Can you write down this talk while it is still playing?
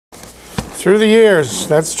Through the years,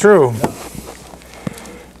 that's true.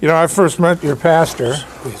 You know, I first met your pastor.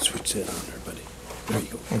 Switch that on there, buddy. There you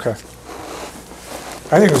go. Okay.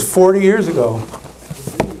 I think it was 40 years ago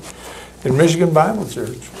in Michigan Bible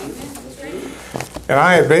Church. And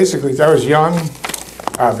I was young,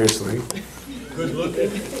 obviously. Good looking.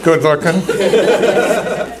 Good looking.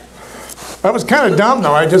 I was kind of dumb,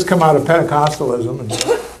 though. I just come out of Pentecostalism.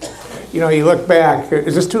 And, you know, you look back.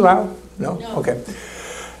 Is this too loud? No? Okay.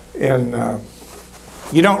 And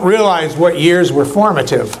you don't realize what years were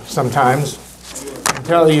formative sometimes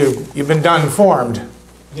until you've been done formed.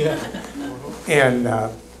 Yeah. And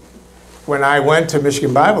when I went to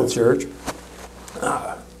Michigan Bible Church,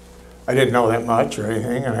 I didn't know that much or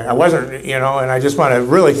anything, and I wasn't, you know, and I just want to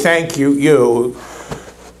really thank you,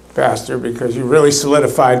 Pastor, because you really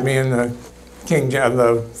solidified me in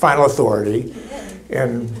the final authority,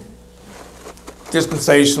 and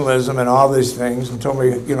dispensationalism and all these things, and told me,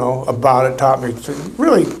 you know, about it, taught me.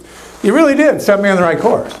 You really did set me on the right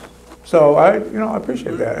course. So I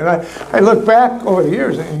appreciate that, and I look back over the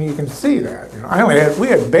years, and you can see that. You know, we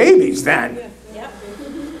had babies then.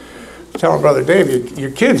 Telling Brother Dave,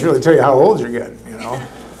 your kids really tell you how old you're getting. You know,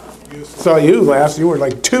 saw you last. You were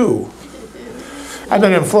like 2. I've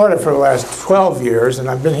been in Florida for the last 12 years, and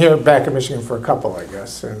I've been here back in Michigan for a couple, I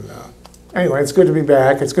guess. And anyway, it's good to be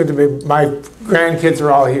back. It's good to be. My grandkids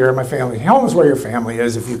are all here. My family. Home is where your family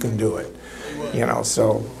is if you can do it. You know,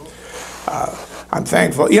 so I'm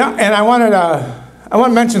thankful. Yeah, and I want to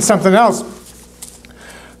mention something else.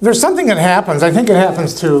 There's something that happens. I think it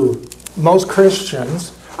happens to most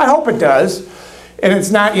Christians. I hope it does. And it's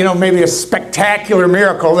not, you know, maybe a spectacular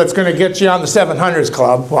miracle that's going to get you on the 700s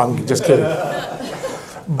club. Well, I'm just kidding.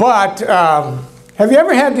 But have you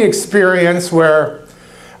ever had the experience where,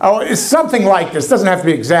 it's something like this. It doesn't have to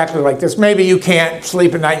be exactly like this. Maybe you can't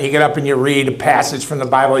sleep at night and you get up and you read a passage from the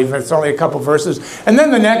Bible, even if it's only a couple verses. And then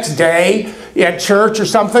the next day at church or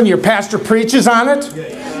something, your pastor preaches on it.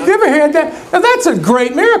 Have you ever had that? Now, that's a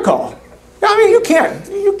great miracle. I mean, you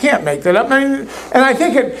can't make that up. I mean, and I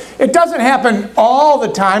think it doesn't happen all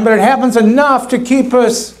the time, but it happens enough to keep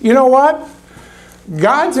us, you know what?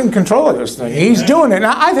 God's in control of this thing. He's doing it.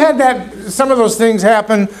 Now, I've had some of those things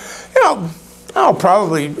happen, you know,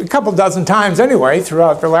 probably a couple dozen times anyway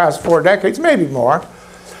throughout the last 4 decades, maybe more.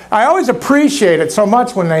 I always appreciate it so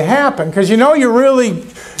much when they happen because you know you're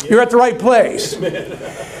at the right place.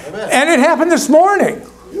 And it happened this morning.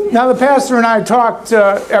 Now, the pastor and I talked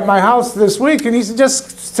at my house this week, and he said,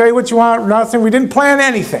 just say what you want, nothing. We didn't plan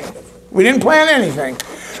anything.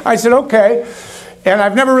 I said, okay. And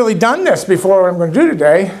I've never really done this before, what I'm going to do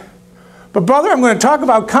today. But, brother, I'm going to talk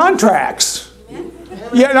about contracts.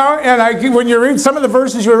 You know, and when you read some of the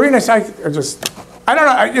verses you were reading, I don't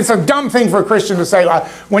know, it's a dumb thing for a Christian to say,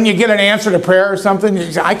 when you get an answer to prayer or something,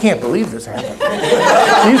 you say, I can't believe this happened.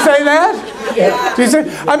 Do you say that? Yeah. Do you say,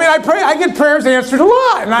 I mean, I get prayers answered a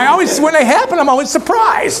lot, and when they happen, I'm always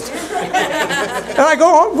surprised. And I go,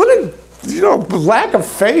 oh, what a lack of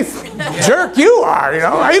faith jerk you are, you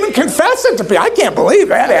know. I even confess it to people. I can't believe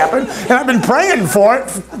that happened. And I've been praying for it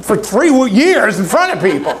for 3 years in front of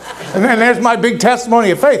people. And then there's my big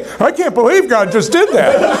testimony of faith. I can't believe God just did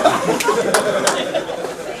that.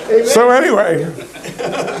 So anyway,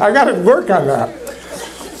 I got to work on that.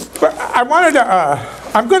 But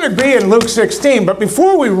I'm going to be in Luke 16, but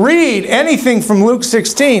before we read anything from Luke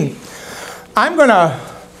 16, I'm going to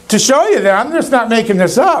show you that I'm just not making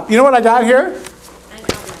this up. You know what I got here?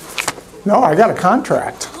 No, I got a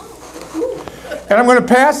contract. And I'm going to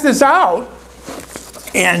pass this out.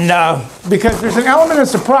 And because there's an element of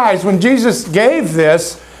surprise. When Jesus gave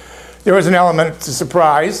this, there was an element of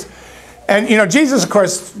surprise. And, you know, Jesus, of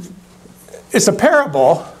course, it's a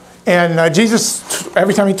parable. And Jesus,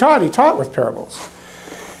 every time he taught with parables.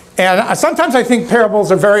 And sometimes I think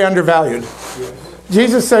parables are very undervalued. Yes.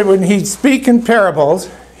 Jesus said when he'd speak in parables,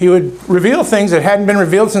 he would reveal things that hadn't been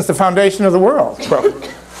revealed since the foundation of the world. Well,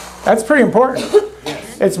 that's pretty important.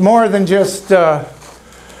 Yes. It's more than just,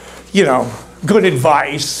 you know, good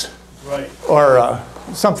advice, right, or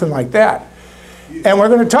something like that. And we're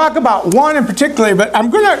going to talk about one in particular, but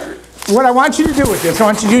what I want you to do with this, I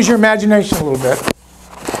want you to use your imagination a little bit.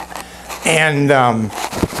 And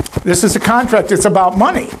this is a contract. It's about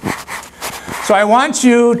money. So I want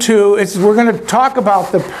you to, we're going to talk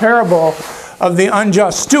about the parable of the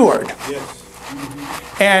unjust steward. Yes.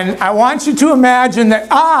 Mm-hmm. And I want you to imagine that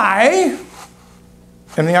I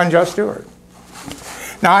am the unjust steward.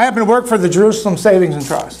 Now, I happen to work for the Jerusalem Savings and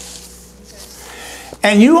Trust.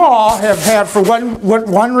 And you all have had, for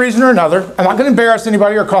one reason or another, I'm not going to embarrass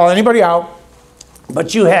anybody or call anybody out,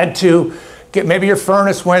 but you had to get, maybe your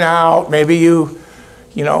furnace went out, maybe you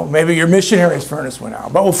You know, maybe your missionary's furnace went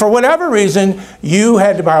out. But for whatever reason, you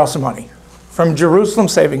had to borrow some money from Jerusalem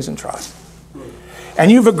Savings and Trust.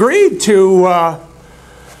 And you've agreed to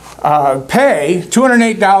pay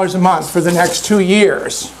 $208 a month for the next 2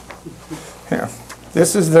 years. Here,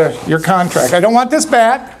 this is your contract. I don't want this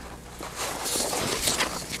back.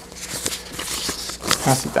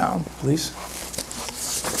 Pass it down, please.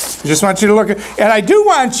 I just want you to look at, and I do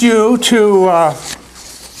want you to,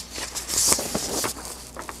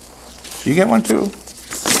 you get one too?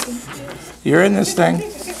 You're in this thing.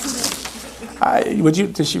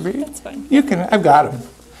 Does she read? That's fine. You can, I've got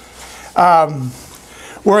them.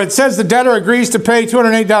 Where it says the debtor agrees to pay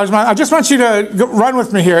 $208 a month, I just want you to run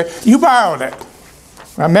with me here. You borrowed it.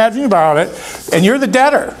 Imagine you borrowed it, and you're the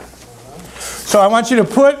debtor. So I want you to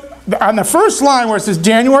put, on the first line where it says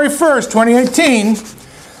January 1st, 2018,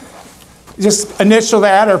 just initial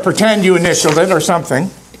that or pretend you initialed it or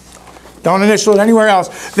something. Don't initial it anywhere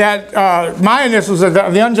else. That my initials are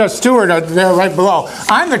the unjust steward are there right below.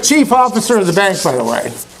 I'm the chief officer of the bank, by the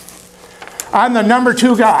way. I'm the number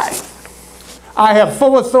 2 guy. I have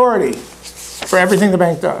full authority for everything the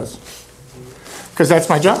bank does because that's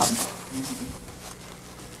my job.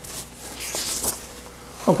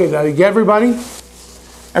 Okay, now you get everybody?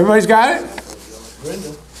 Everybody's got it?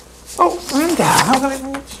 Brenda. Oh, Brenda, how can I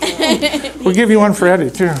reach you? We'll give you one for Eddie,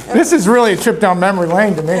 too. This is really a trip down memory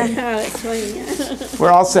lane to me.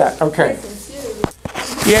 We're all set, okay.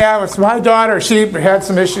 Yeah, it's my daughter. She had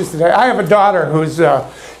some issues today. I have a daughter who's,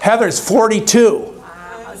 Heather's 42.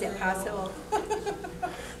 Wow, how's that possible?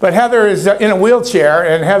 But Heather is in a wheelchair,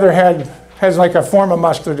 and Heather has like a form of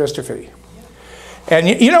muscular dystrophy. And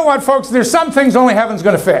you know what, folks? There's some things only heaven's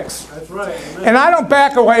going to fix. That's right. And I don't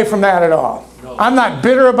back away from that at all. No. I'm not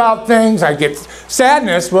bitter about things. I get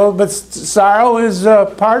sadness, well, but sorrow is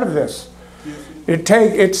part of this.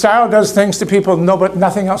 Sorrow does things to people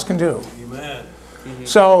nothing else can do. Amen. Mm-hmm.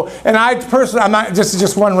 So, and I personally, I'm not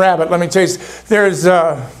just one rabbit. Let me tell you, there's, you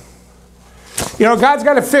know, God's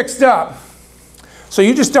got it fixed up. So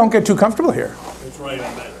you just don't get too comfortable here. That's right,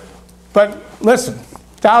 amen. But listen,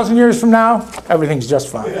 1,000 years from now, everything's just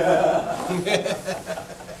fine. Yeah.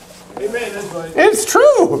 Amen, that's right. It's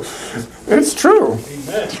true. It's true.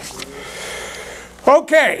 Amen.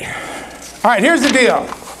 Okay. All right, here's the deal.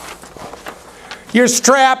 You're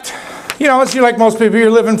strapped. You know, it's like most people, you're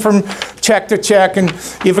living from check to check, and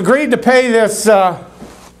you've agreed to pay this,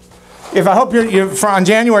 if I hope on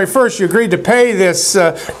January 1st, you agreed to pay this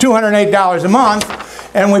 $208 a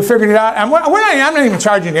month, and we figured it out. And I'm not even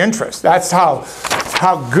charging interest. That's how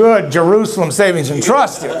good Jerusalem Savings and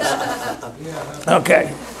Trust is.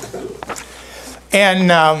 Okay.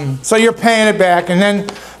 And so you're paying it back, and then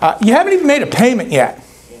you haven't even made a payment yet.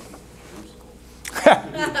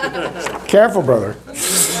 Careful, brother.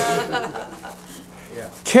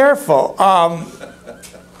 Careful.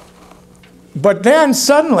 But then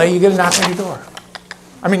suddenly you get a knock on your door.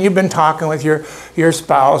 I mean, you've been talking with your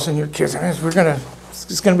spouse and your kids. I mean,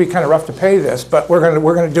 it's going to be kind of rough to pay this, but we're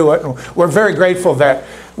going to do it. And we're very grateful that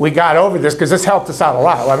we got over this because this helped us out a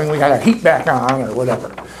lot. I mean, we got our heat back on or whatever.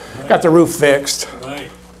 Right. Got the roof fixed. Right.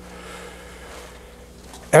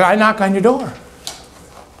 And I knock on your door.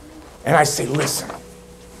 And I say, listen.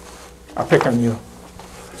 I'll pick on you.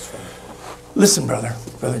 Listen, Brother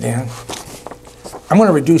Dan. I'm going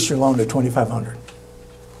to reduce your loan to $2,500.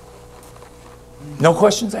 No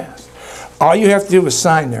questions asked. All you have to do is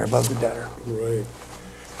sign there above the debtor. Right.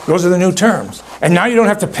 Those are the new terms. And now you don't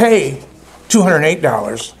have to pay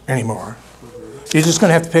 $208 anymore. You're just going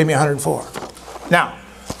to have to pay me $104. Now,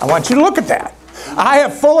 I want you to look at that. I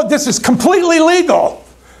have this is completely legal.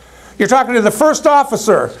 You're talking to the first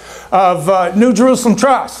officer of New Jerusalem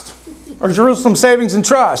Trust, or Jerusalem Savings and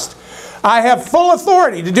Trust. I have full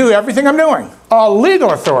authority to do everything I'm doing. All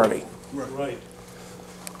legal authority. Right.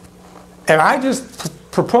 And I just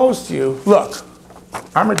propose to you, look,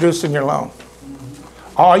 I'm reducing your loan.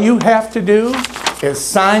 All you have to do is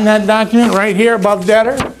sign that document right here above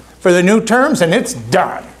debtor for the new terms, and it's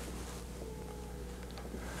done.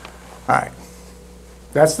 All right.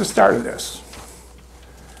 That's the start of this.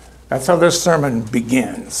 That's how this sermon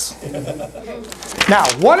begins. Now,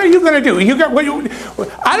 what are you going to do? I don't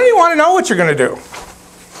even want to know what you're going to do.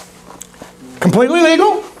 Completely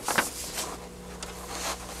legal?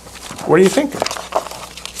 What are you thinking?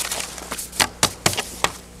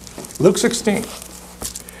 Luke 16.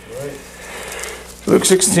 Right. Luke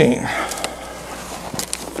 16.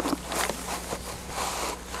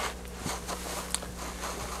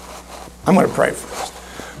 I'm going to pray first.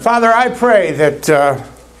 Father, I pray that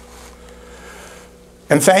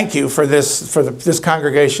And thank you for this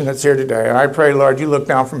congregation that's here today. And I pray, Lord, you look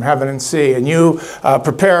down from heaven and see, and you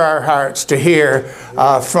prepare our hearts to hear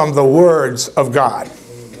from the words of God.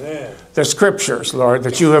 Amen. The scriptures, Lord,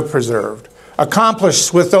 that you have preserved.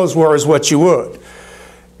 Accomplish with those words what you would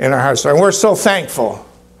in our hearts. And we're so thankful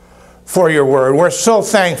for your word. We're so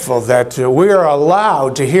thankful that we are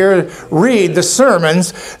allowed to read the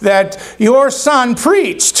sermons that your son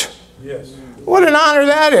preached. Yes. What an honor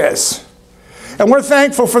that is. And we're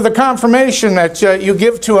thankful for the confirmation that you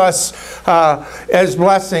give to us as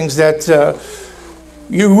blessings, that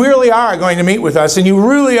you really are going to meet with us, and you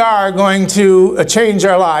really are going to change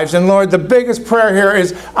our lives. And Lord, the biggest prayer here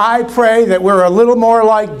is, I pray that we're a little more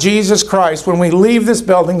like Jesus Christ when we leave this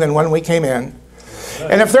building than when we came in.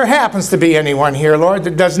 And if there happens to be anyone here, Lord,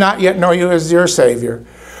 that does not yet know you as your Savior,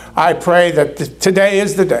 I pray that today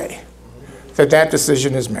is the day that that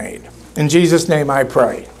decision is made. In Jesus' name I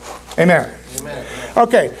pray. Amen. Amen.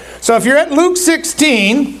 Okay, so if you're at Luke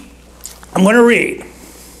 16, I'm going to read.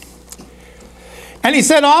 And he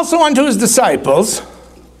said also unto his disciples,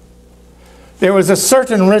 there was a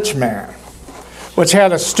certain rich man, which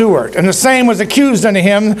had a steward, and the same was accused unto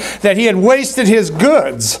him that he had wasted his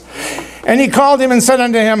goods. And he called him and said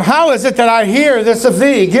unto him, how is it that I hear this of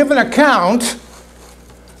thee? Give an account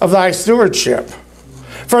of thy stewardship,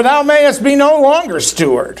 for thou mayest be no longer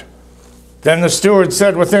steward. Then the steward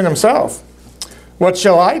said within himself, what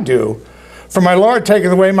shall I do? For my Lord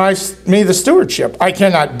taketh away me the stewardship. I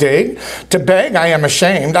cannot dig. To beg I am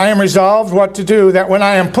ashamed. I am resolved what to do, that when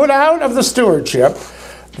I am put out of the stewardship,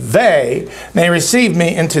 they may receive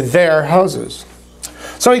me into their houses.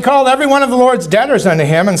 So he called every one of the Lord's debtors unto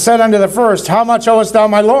him, and said unto the first, how much owest thou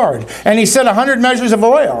my Lord? And he said, 100 measures of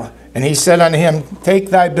oil. And he said unto him, take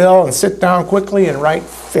thy bill, and sit down quickly, and write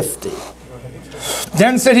 50.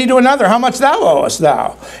 Then said he to another, how much thou owest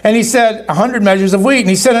thou? And he said, 100 measures of wheat. And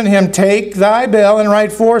he said unto him, take thy bill, and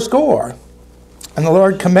write 80. And the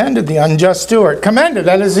Lord commended the unjust steward. Commended,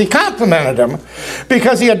 that is, he complimented him,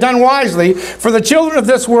 because he had done wisely. For the children of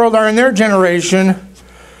this world are in their generation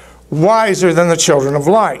wiser than the children of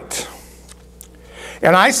light.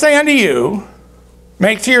 And I say unto you,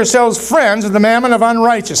 make to yourselves friends of the mammon of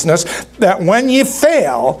unrighteousness, that when ye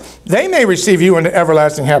fail, they may receive you into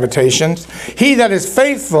everlasting habitations. He that is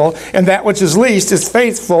faithful in that which is least is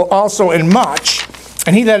faithful also in much.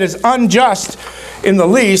 And he that is unjust in the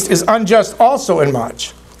least is unjust also in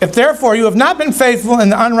much. If therefore you have not been faithful in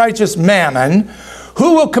the unrighteous mammon,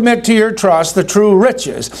 who will commit to your trust the true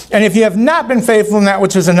riches? And if you have not been faithful in that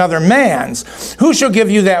which is another man's, who shall give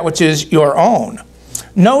you that which is your own?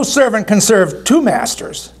 No servant can serve two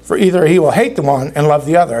masters, for either he will hate the one and love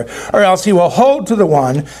the other, or else he will hold to the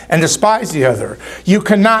one and despise the other. You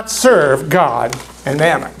cannot serve God and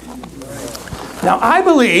mammon. Now, I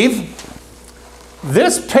believe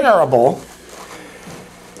this parable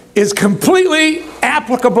is completely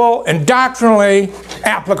applicable and doctrinally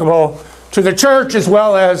applicable to the church as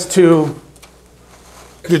well as to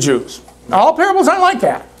the Jews. All parables aren't like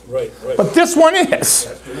that. Right. But this one is.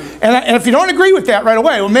 And if you don't agree with that right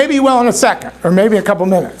away, well, maybe you will in a second, or maybe a couple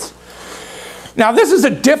minutes. Now, this is a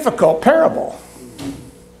difficult parable.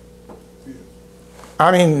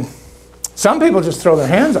 I mean, some people just throw their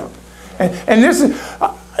hands up. And this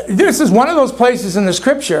is one of those places in the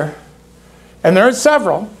Scripture, and there are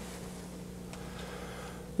several,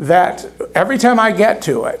 that every time I get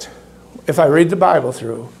to it, if I read the Bible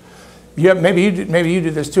through, maybe you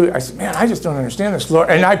do this too. I said, man, I just don't understand this, Lord.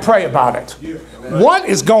 And I pray about it. Yeah. What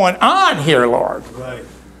is going on here, Lord? Right.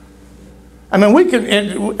 I mean, we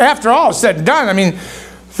can, after all is said and done, I mean,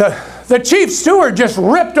 the chief steward just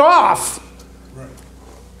ripped off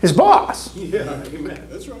his boss. Yeah, amen.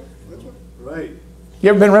 That's right. That's right. Right. You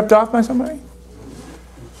ever been ripped off by somebody?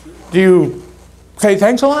 Do you say,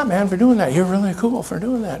 thanks a lot, man, for doing that? You're really cool for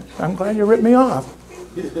doing that. I'm glad you ripped me off.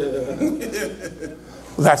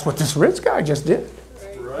 Well, that's what this rich guy just did.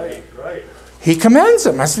 Right. He commends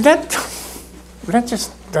him. I said, that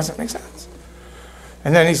just doesn't make sense.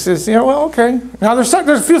 And then he says, well, okay. Now there's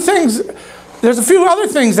a few things. There's a few other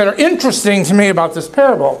things that are interesting to me about this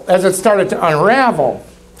parable as it started to unravel.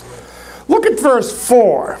 Look at verse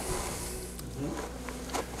 4.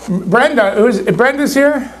 Brenda's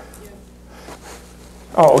here?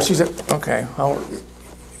 Oh, she's okay.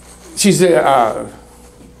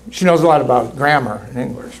 She knows a lot about grammar in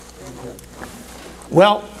English.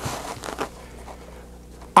 Well,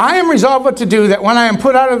 I am resolved what to do, that when I am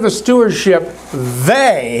put out of the stewardship,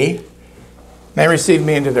 they may receive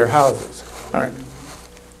me into their houses. All right.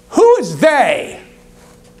 Who is they?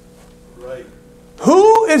 Right.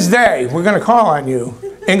 Who is they? We're going to call on you,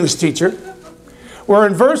 English teacher. We're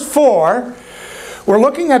in verse 4. we're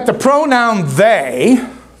looking at the pronoun they,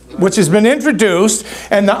 which has been introduced,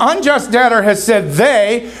 and the unjust debtor has said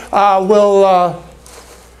they will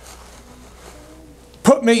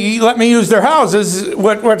let me use their houses.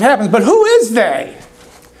 What happens? But who is they?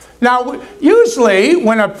 Now, usually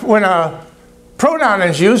when a pronoun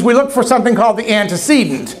is used, we look for something called the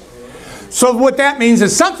antecedent. So what that means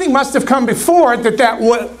is something must have come before it that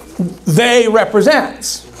what they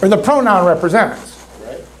represents, or the pronoun represents.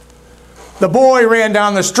 Right. The boy ran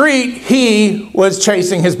down the street, he was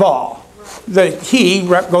chasing his ball. The he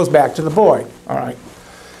goes back to the boy. All right.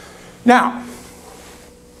 Now,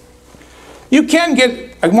 you can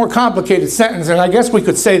get a more complicated sentence, and I guess we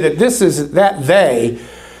could say that this is that they,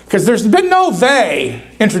 because there's been no they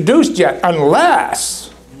introduced yet,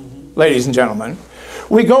 unless, ladies and gentlemen,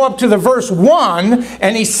 we go up to the verse 1,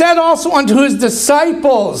 and he said also unto his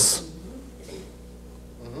disciples.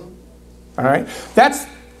 All right? That's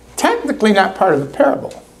technically not part of the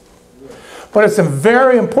parable. But it's a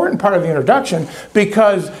very important part of the introduction,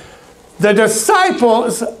 because the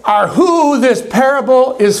disciples are who this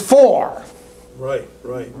parable is for. Right,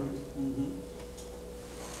 right.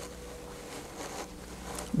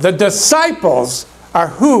 The disciples are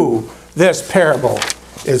who this parable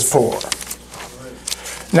is for.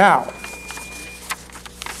 Now,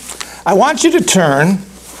 I want you to turn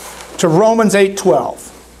to Romans 8:12.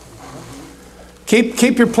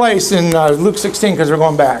 Keep your place in Luke 16 because we're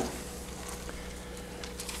going back.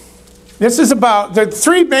 This is about the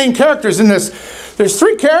three main characters in this. There's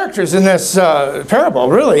three characters in this parable,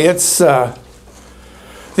 really. It's the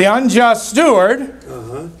unjust steward,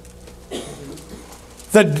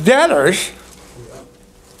 the debtors,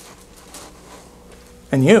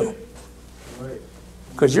 and you.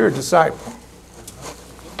 Because you're a disciple.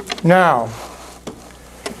 Now,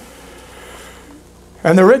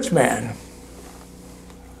 and the rich man.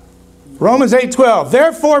 Romans 8:12.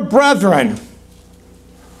 Therefore, brethren,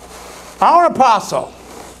 our apostle,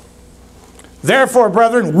 therefore,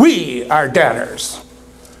 brethren, we are debtors.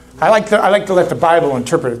 I like to let the Bible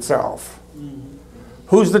interpret itself.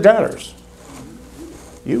 Who's the debtors?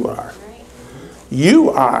 You are.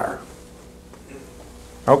 You are.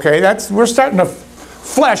 Okay, we're starting to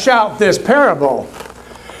flesh out this parable.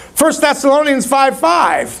 1 Thessalonians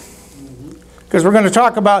 5:5. Because we're going to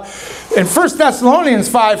talk about, in 1 Thessalonians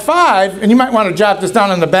 5:5, and you might want to jot this down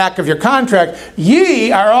on the back of your contract,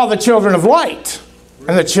 ye are all the children of light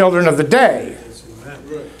and the children of the day.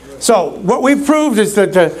 So what we've proved is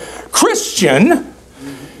that the Christian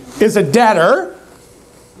is a debtor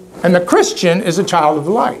and the Christian is a child of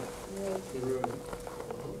the light.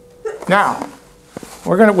 Now,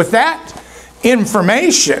 we're going to, with that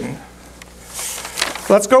information,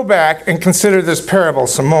 let's go back and consider this parable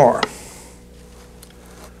some more.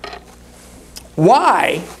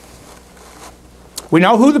 Why? We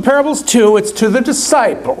know who the parable's to. It's to the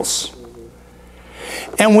disciples.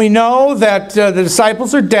 And we know that the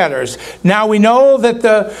disciples are debtors. Now we know that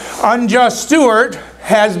the unjust steward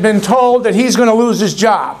has been told that he's going to lose his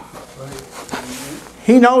job.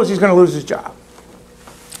 He knows he's going to lose his job.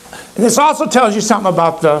 And this also tells you something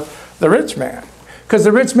about the rich man. Because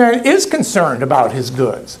the rich man is concerned about his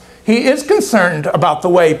goods. He is concerned about the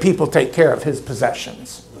way people take care of his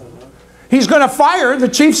possessions. He's going to fire the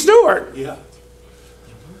chief steward. Yeah.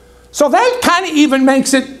 So that kind of even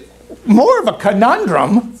makes it more of a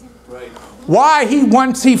conundrum. Right. Why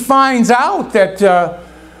once he finds out that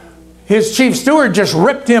his chief steward just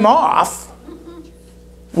ripped him off,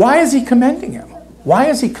 why is he commending him? Why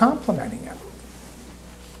is he complimenting him?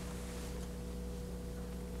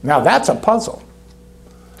 Now that's a puzzle.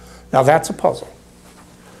 Now that's a puzzle.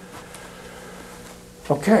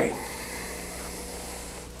 Okay.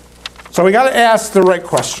 So we got to ask the right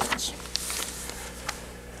questions.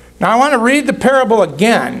 Now I want to read the parable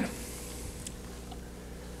again.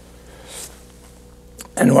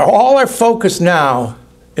 And all our focus now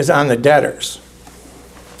is on the debtors.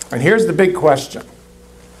 And here's the big question.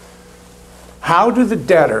 How do the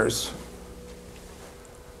debtors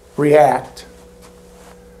react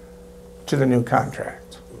to the new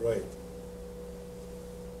contract? Right.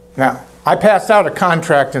 Now, I passed out a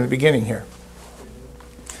contract in the beginning here.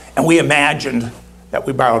 And we imagined that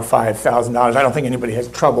we borrowed $5,000. I don't think anybody has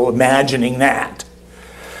trouble imagining that.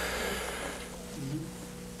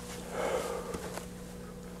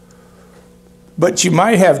 But you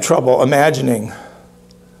might have trouble imagining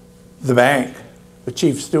the bank, the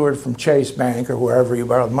chief steward from Chase Bank or wherever you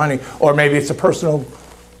borrowed money, or maybe it's a personal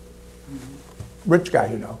rich guy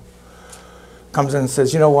you know, comes in and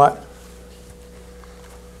says, you know what?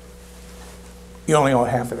 You only owe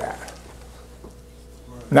half of that.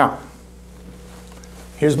 Now,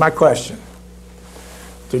 here's my question.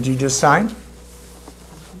 Did you just sign?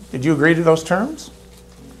 Did you agree to those terms?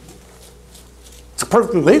 It's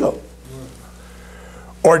perfectly legal.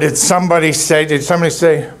 Or did somebody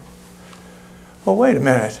say, well, wait a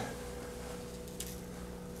minute.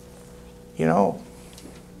 You know,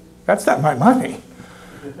 that's not my money.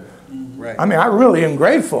 Right. I mean, I really am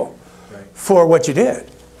grateful for what you did.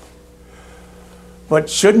 But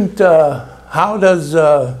shouldn't, how does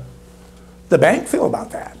the bank feel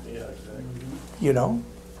about that? Yeah, exactly. You know?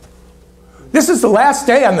 This is the last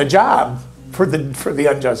day on the job for the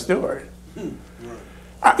unjust steward.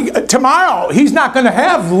 Tomorrow, he's not going to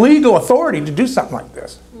have legal authority to do something like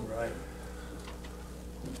this. Right.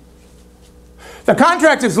 The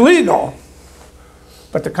contract is legal,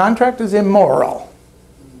 but the contract is immoral.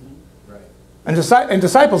 Right. And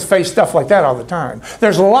disciples face stuff like that all the time.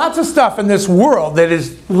 There's lots of stuff in this world that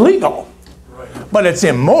is legal, but it's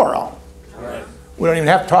immoral. Right. We don't even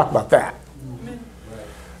have to talk about that.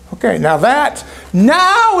 Okay,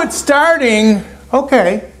 now it's starting,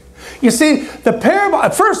 okay. You see, the parable,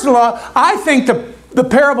 first of all, I think the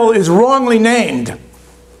parable is wrongly named.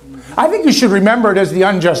 I think you should remember it as the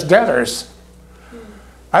unjust debtors.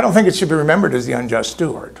 I don't think it should be remembered as the unjust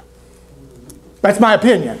steward. That's my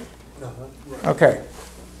opinion. Okay.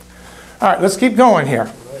 All right, let's keep going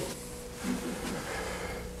here.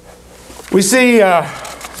 We see,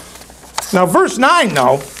 now verse 9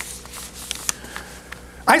 though,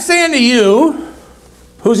 I say unto you,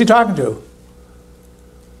 who's he talking to?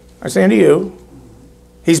 I say unto you,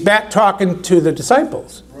 he's back talking to the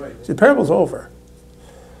disciples. Right. See, the parable's over.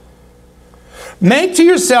 Make to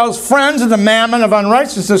yourselves friends of the mammon of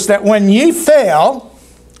unrighteousness, that when ye fail,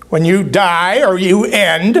 when you die or you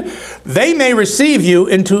end, they may receive you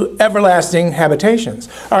into everlasting habitations.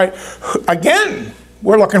 All right, again,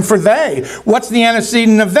 we're looking for they. What's the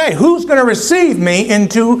antecedent of they? Who's going to receive me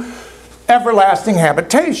into everlasting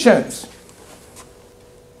habitations?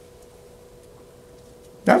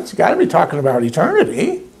 That's got to be talking about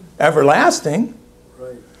eternity, everlasting.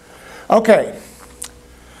 Right. Okay.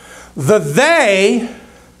 The they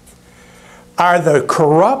are the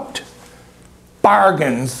corrupt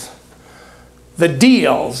bargains, the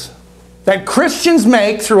deals that Christians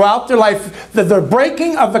make throughout their life, the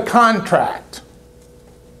breaking of the contract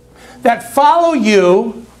that follow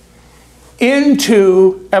you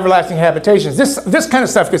into everlasting habitations. This kind of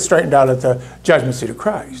stuff gets straightened out at the judgment seat of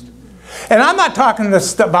Christ. And I'm not talking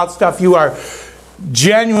about stuff you are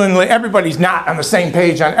genuinely, everybody's not on the same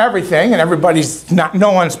page on everything, and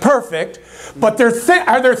no one's perfect, but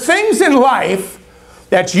are there things in life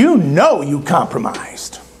that you know you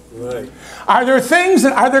compromised? Right. Are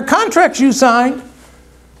there contracts you signed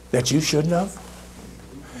that you shouldn't have?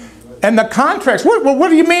 And the contracts, what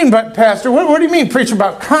do you mean, Pastor? What do you mean preaching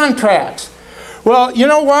about contracts? Well, you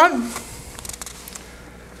know what?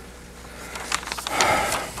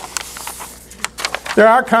 There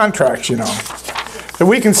are contracts, you know. So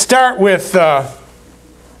we can start with the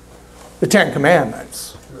Ten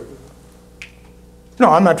Commandments. No,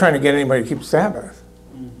 I'm not trying to get anybody to keep the Sabbath.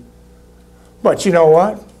 But you know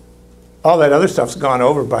what? All that other stuff's gone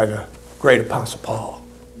over by the great Apostle Paul.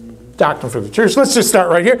 Doctrine for the church. Let's just start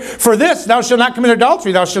right here. For this, thou shalt not commit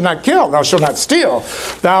adultery, thou shalt not kill, thou shalt not steal,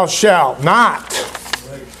 thou shalt not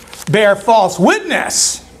bear false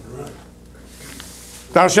witness,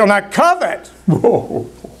 thou shalt not covet. Whoa.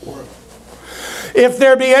 If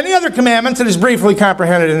there be any other commandments, it is briefly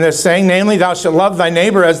comprehended in this saying, namely, thou shalt love thy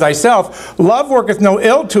neighbor as thyself. Love worketh no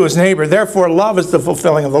ill to his neighbor, therefore love is the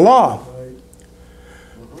fulfilling of the law.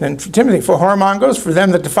 Then for Timothy, for whoremongers, for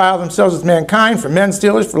them that defile themselves with mankind, for men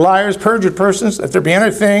stealers, for liars, perjured persons, if there be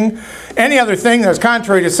any other thing that is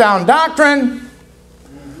contrary to sound doctrine,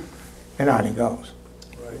 and on he goes.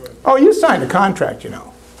 Oh, you signed a contract, you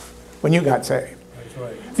know, when you got saved.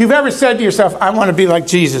 If you've ever said to yourself, I want to be like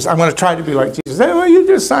Jesus, I'm going to try to be like Jesus, well, you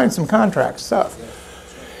just signed some contract stuff.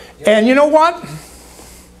 And you know what?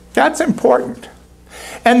 That's important.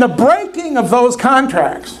 And the breaking of those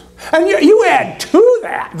contracts, and you add to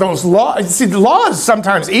that those laws. See, the law is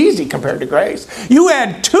sometimes easy compared to grace. You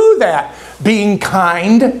add to that being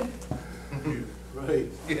kind, Right.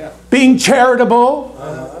 Yeah. being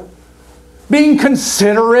charitable, being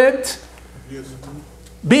considerate,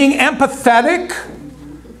 being empathetic.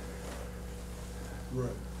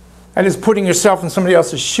 That is putting yourself in somebody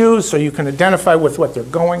else's shoes so you can identify with what they're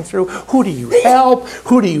going through. Who do you help?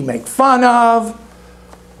 Who do you make fun of?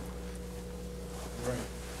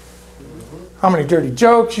 How many dirty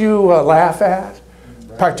jokes you laugh at,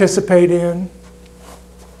 participate in?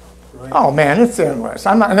 Right. Oh man, it's endless.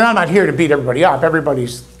 I'm not here to beat everybody up.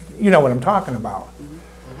 Everybody's, you know what I'm talking about.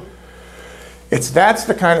 That's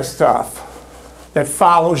the kind of stuff that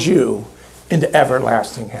follows you into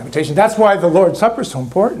everlasting habitation. That's why the Lord's Supper is so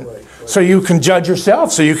important. Right. So you can judge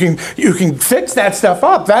yourself, so you can fix that stuff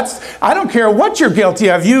up. I don't care what you're guilty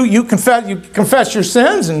of. You confess your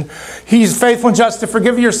sins, and He's faithful and just to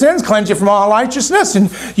forgive your sins, cleanse you from all unrighteousness,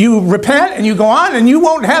 and you repent and you go on, and you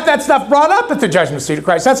won't have that stuff brought up at the judgment seat of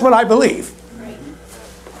Christ. That's what I believe. Right.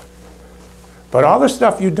 But all the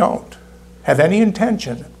stuff you don't have any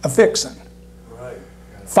intention of fixing Right.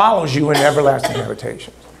 follows you in everlasting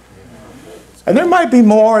habitation. And there might be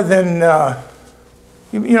more than,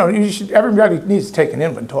 everybody needs to take an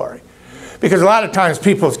inventory. Because a lot of times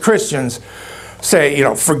people, as Christians, say,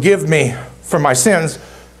 forgive me for my sins.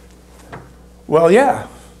 Well, yeah.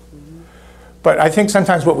 But I think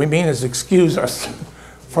sometimes what we mean is excuse us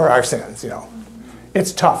for our sins,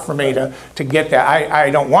 It's tough for me to get that.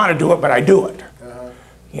 I don't want to do it, but I do it.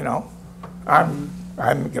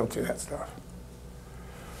 I'm guilty of that stuff.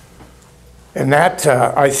 And that,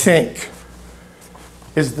 I think,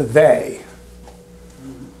 is the they.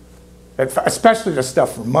 Especially the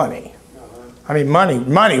stuff for money. I mean,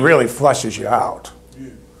 money really flushes you out. Yeah.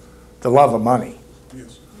 The love of money.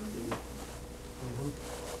 Yes.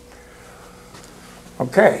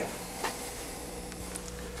 Okay.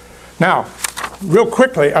 Now, real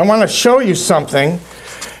quickly, I want to show you something.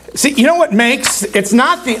 See, you know what it's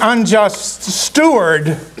not the unjust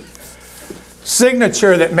steward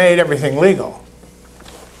signature that made everything legal.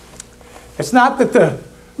 It's not that the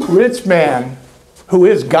rich man, who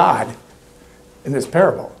is God in this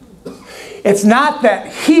parable, it's not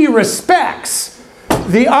that he respects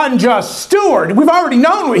the unjust steward. We've already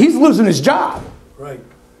known he's losing his job. Right.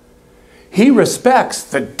 He respects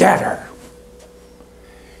the debtor.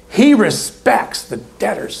 He respects the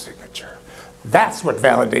debtor's signature. That's what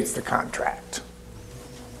validates the contract.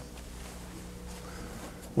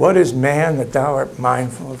 What is man that thou art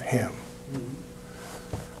mindful of him?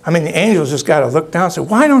 I mean, the angels just got to look down and say,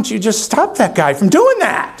 why don't you just stop that guy from doing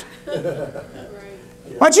that?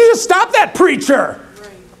 Why don't you just stop that preacher?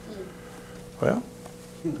 Well,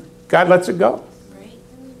 God lets it go.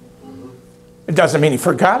 It doesn't mean he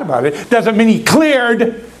forgot about it. It doesn't mean he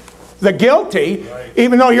cleared the guilty.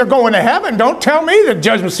 Even though you're going to heaven, don't tell me the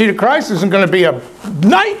judgment seat of Christ isn't going to be a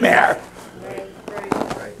nightmare.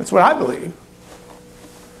 That's what I believe.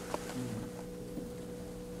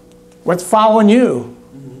 What's following you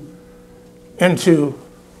into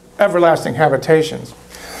everlasting habitations?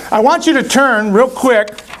 I want you to turn real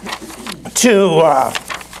quick to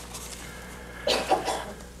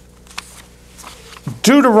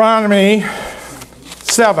Deuteronomy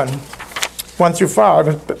 7, 1 through 5,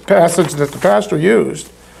 a passage that the pastor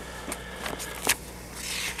used.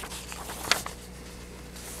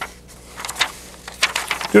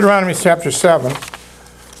 Deuteronomy chapter 7.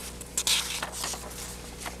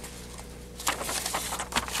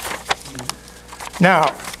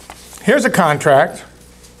 Now, here's a contract.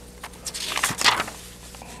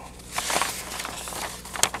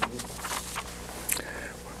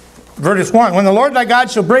 Verse 1, when the Lord thy God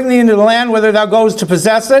shall bring thee into the land whither thou goest to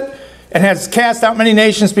possess it, and has cast out many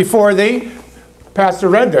nations before thee. Pastor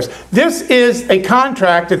read this. This is a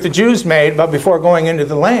contract that the Jews made but before going into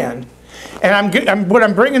the land. And what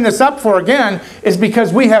I'm bringing this up for again is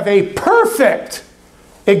because we have a perfect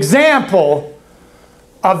example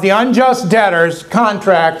of the unjust debtor's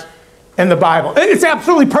contract in the Bible. It's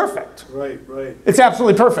absolutely perfect. Right. It's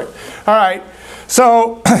absolutely perfect. All right.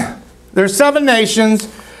 So there's 7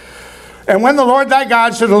 nations. And when the Lord thy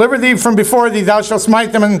God shall deliver thee from before thee, thou shalt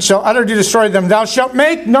smite them and shalt utterly destroy them. Thou shalt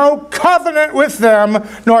make no covenant with them,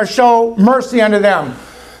 nor show mercy unto them.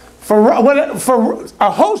 For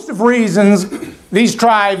a host of reasons, these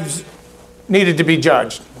tribes needed to be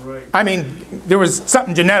judged. Right. I mean, there was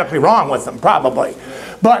something genetically wrong with them, probably.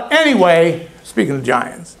 But anyway, speaking of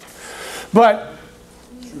giants. But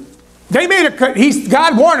they made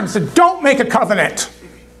God warned them, said, don't make a covenant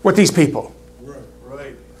with these people.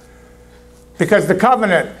 Right. Because the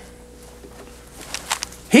covenant,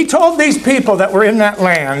 he told these people that were in that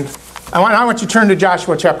land, I want you to turn to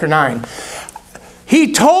Joshua chapter 9.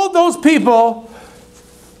 He told those people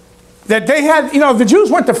that they had, the Jews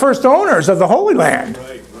weren't the first owners of the Holy Land.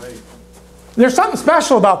 Right. There's something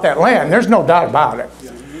special about that land. There's no doubt about it.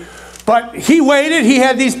 Yeah. But he waited. He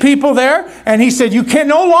had these people there. And he said, you can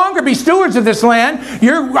no longer be stewards of this land.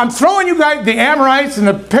 I'm throwing you guys, the Amorites and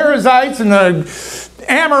the Perizzites and the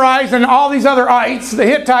Amorites and all these other ites, the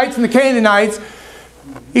Hittites and the Canaanites.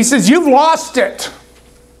 He says, you've lost it.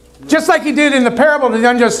 Just like he did in the parable of the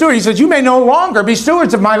unjust steward. He says, you may no longer be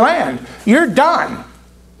stewards of my land. You're done.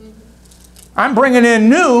 I'm bringing in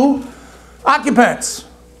new occupants.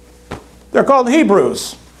 They're called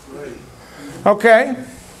Hebrews. Right. Okay?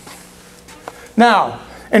 Now,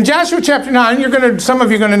 in Joshua chapter 9, some of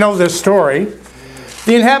you are going to know this story.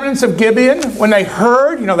 The inhabitants of Gibeon, when they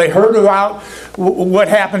heard, they heard about what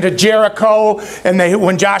happened to Jericho, and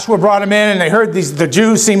when Joshua brought them in, and they heard the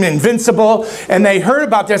Jews seemed invincible, and they heard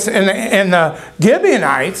about this, and the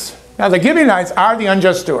Gibeonites, now the Gibeonites are the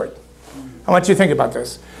unjust steward. I want you to think about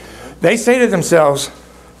this. They say to themselves,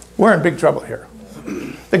 we're in big trouble here.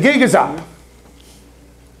 The gig is up.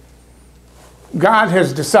 God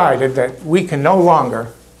has decided that we can no longer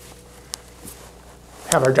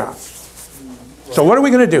have our job. So what are we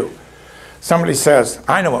going to do? Somebody says,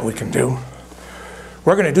 I know what we can do.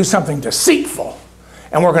 We're going to do something deceitful,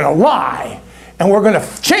 and we're going to lie, and we're going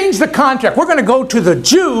to change the contract. We're going to go to the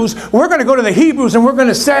Jews, we're going to go to the Hebrews, and we're going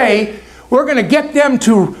to say, we're going to get them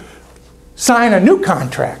to sign a new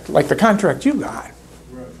contract, like the contract you got.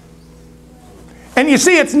 Right. And you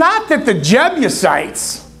see, it's not that the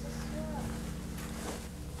Jebusites,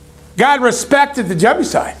 God respected the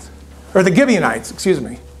Jebusites, or the Gibeonites, excuse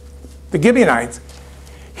me. The Gibeonites.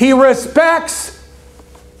 He respects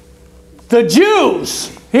the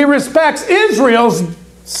Jews. He respects Israel's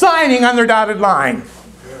signing on their dotted line.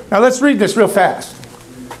 Now let's read this real fast.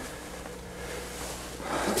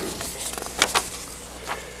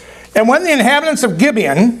 And when the inhabitants of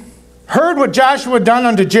Gibeon heard what Joshua had done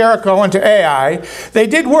unto Jericho and to Ai, they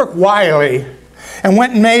did work wily, and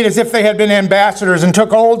went and made as if they had been ambassadors, and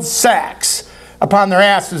took old sacks upon their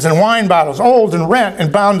asses, and wine bottles, old and rent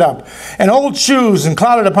and bound up, and old shoes and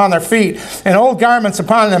clouded upon their feet, and old garments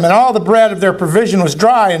upon them, and all the bread of their provision was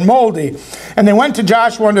dry and moldy. And they went to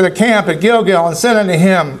Joshua unto the camp at Gilgal, and said unto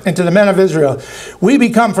him and to the men of Israel, we be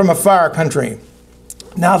come from a far country.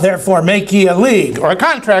 Now therefore make ye a league, or a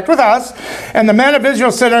contract with us. And the men of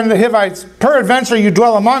Israel said unto the Hivites, peradventure you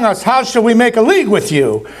dwell among us, how shall we make a league with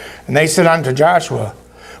you? And they said unto Joshua,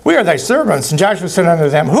 we are thy servants. And Joshua said unto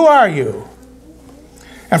them, who are you?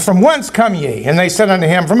 And from whence come ye? And they said unto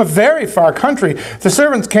him, from a very far country. The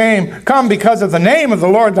servants come because of the name of the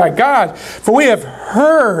Lord thy God. For we have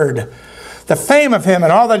heard the fame of him,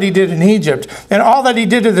 and all that he did in Egypt, and all that he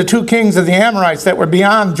did to the two kings of the Amorites that were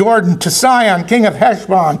beyond Jordan, to Sihon, king of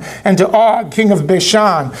Heshbon, and to Og, king of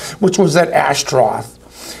Bashan, which was at Ashtaroth.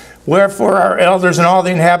 Wherefore our elders and all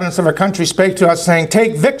the inhabitants of our country spake to us, saying,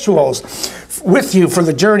 take victuals with you for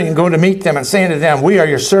the journey, and go to meet them, and say unto them, we are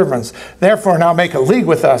your servants. Therefore now make a league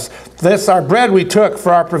with us. This our bread we took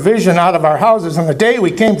for our provision out of our houses on the day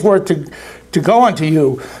we came forth to go unto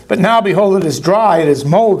you. But now behold, it is dry, it is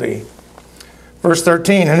moldy. Verse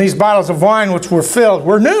 13, and these bottles of wine which were filled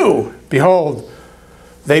were new. Behold,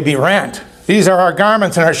 they be rent. These are our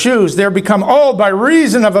garments and our shoes. They are become old by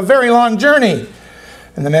reason of a very long journey.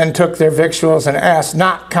 And the men took their victuals and asked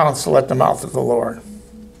not counsel at the mouth of the Lord.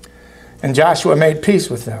 And Joshua made peace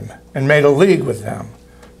with them and made a league with them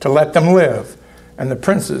to let them live. And the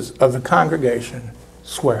princes of the congregation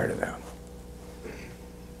swear to them.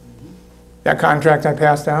 That contract I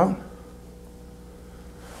passed out,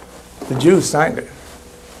 the Jews signed it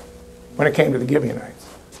when it came to the Gibeonites.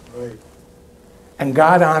 Right. And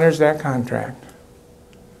God honors that contract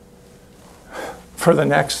for the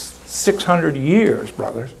next 600 years,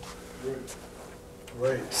 brothers.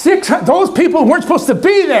 Right. 600, those people weren't supposed to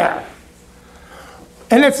be there.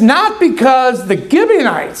 And it's not because the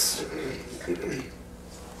Gibeonites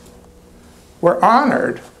were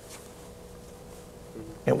honored.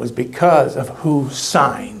 It was because of who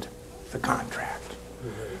signed the contract.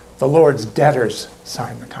 The Lord's debtors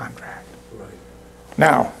signed the contract. Right.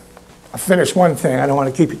 Now, I'll finish one thing. I don't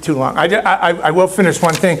want to keep you too long. I will finish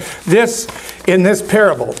one thing. In this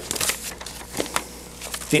parable,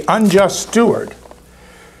 the unjust steward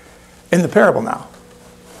in the parable now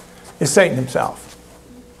is Satan himself.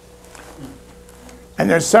 And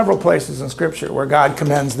there's several places in Scripture where God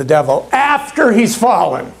commends the devil after he's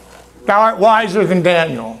fallen. Thou art wiser than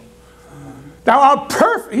Daniel. Thou art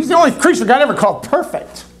perfect. He's the only creature God ever called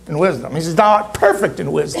perfect in wisdom. He says, thou art perfect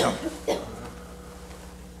in wisdom.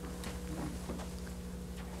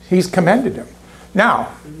 He's commended him.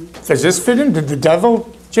 Now, does this fit in? Did the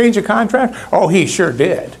devil change a contract? Oh, he sure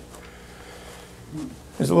did.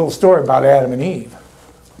 There's a little story about Adam and Eve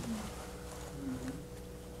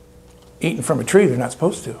eating from a tree they're not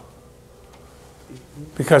supposed to,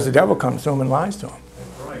 because the devil comes to them and lies to them.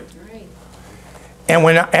 Right. And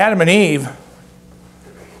when Adam and Eve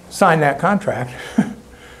signed that contract,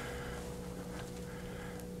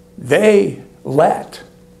 they let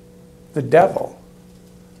the devil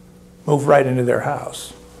move right into their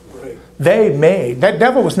house. Right. That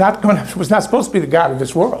devil was not supposed to be the God of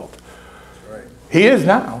this world. Right. He is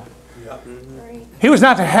now. Yeah. He was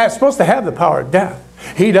not supposed to have the power of death.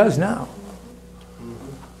 He does now.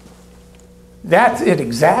 That's it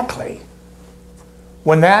exactly.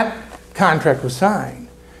 When that contract was signed.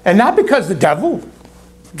 And not because the devil,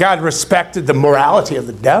 God respected the morality of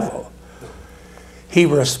the devil. He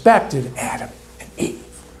respected Adam and Eve.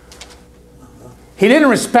 He didn't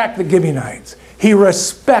respect the Gibeonites. He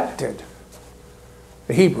respected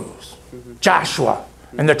the Hebrews, Joshua,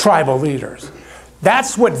 and the tribal leaders.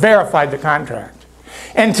 That's what verified the contract.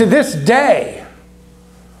 And to this day,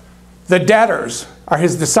 the debtors are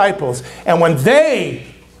his disciples. And when they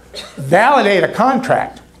validate a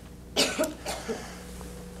contract,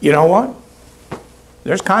 you know what?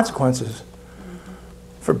 There's consequences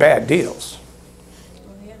for bad deals.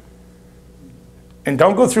 And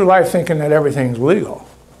don't go through life thinking that everything's legal,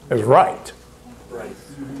 is right. Right.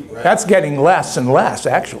 That's getting less and less,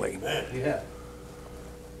 actually. Yeah.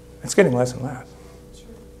 It's getting less and less.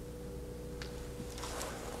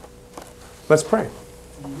 Let's pray.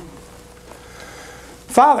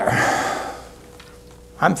 Father,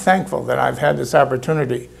 I'm thankful that I've had this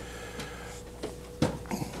opportunity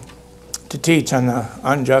to teach on the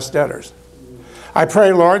unjust debtors. I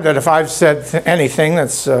pray, Lord, that if I've said anything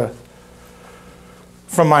that's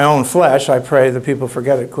from my own flesh, I pray that people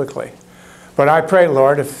forget it quickly. But I pray,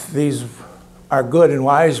 Lord, if these are good and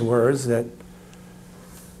wise words, that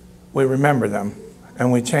we remember them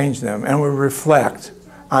and we change them and we reflect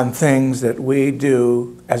on things that we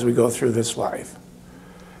do as we go through this life.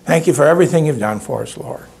 Thank you for everything you've done for us,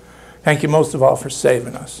 Lord. Thank you most of all for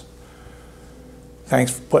saving us.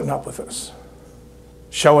 Thanks for putting up with us.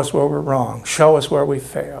 Show us where we're wrong. Show us where we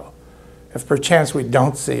fail. If perchance we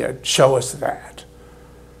don't see it, show us that.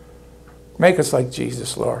 Make us like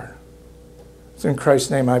Jesus, Lord. It's in Christ's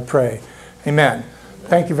name I pray. Amen.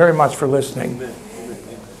 Thank you very much for listening. Amen.